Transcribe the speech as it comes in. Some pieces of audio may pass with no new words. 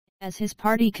As his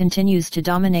party continues to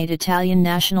dominate Italian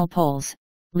national polls,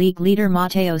 League leader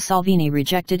Matteo Salvini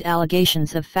rejected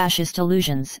allegations of fascist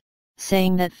allusions,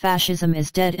 saying that fascism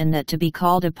is dead and that to be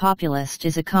called a populist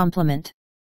is a compliment.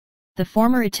 The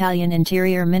former Italian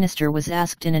Interior Minister was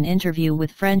asked in an interview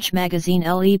with French magazine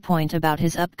Le Point about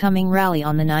his upcoming rally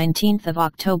on the 19th of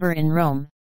October in Rome,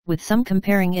 with some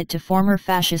comparing it to former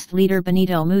fascist leader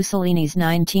Benito Mussolini's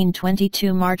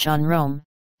 1922 March on Rome,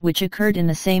 which occurred in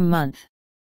the same month.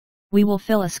 "We will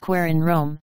fill a square in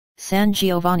Rome, San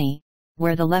Giovanni,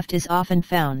 where the left is often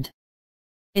found.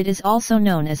 It is also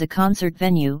known as a concert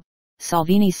venue,"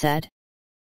 Salvini said.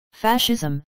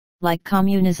 "Fascism, like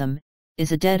communism,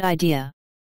 is a dead idea.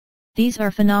 These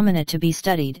are phenomena to be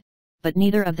studied, but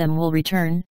neither of them will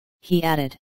return," he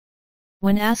added.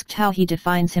 When asked how he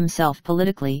defines himself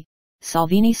politically,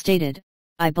 Salvini stated,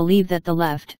 "I believe that the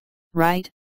left, right,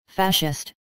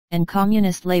 fascist, and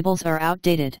communist labels are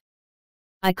outdated.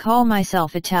 I call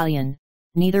myself Italian,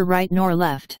 neither right nor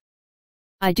left.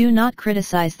 I do not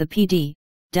criticize the PD,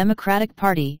 Democratic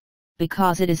Party,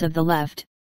 because it is of the left,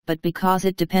 but because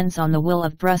it depends on the will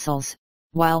of Brussels,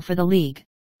 while for the League,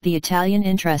 the Italian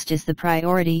interest is the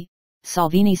priority,"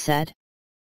 Salvini said.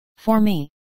 "For me,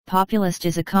 populist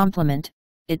is a compliment,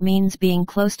 it means being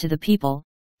close to the people,"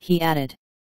 he added.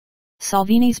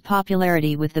 Salvini's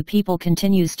popularity with the people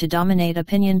continues to dominate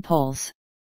opinion polls.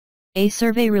 A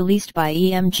survey released by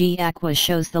EMG Aqua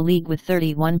shows the League with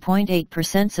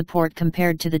 31.8% support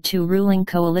compared to the two ruling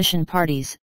coalition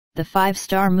parties, the Five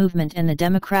Star Movement and the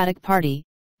Democratic Party,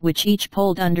 which each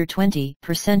polled under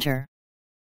 20%.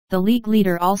 The League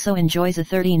leader also enjoys a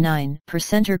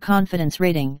 39% confidence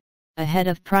rating, ahead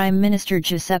of Prime Minister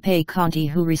Giuseppe Conte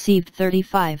who received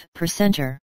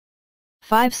 35%.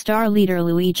 Five-star leader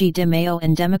Luigi Di Maio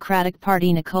and Democratic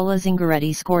Party Nicola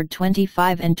Zingaretti scored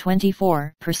 25 and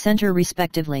 24%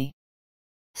 respectively.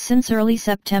 Since early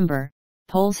September,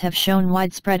 polls have shown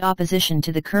widespread opposition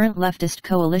to the current leftist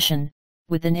coalition,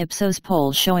 with an Ipsos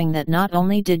poll showing that not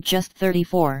only did just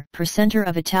 34%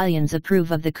 of Italians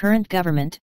approve of the current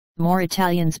government, more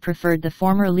Italians preferred the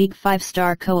former League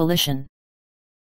Five-Star coalition.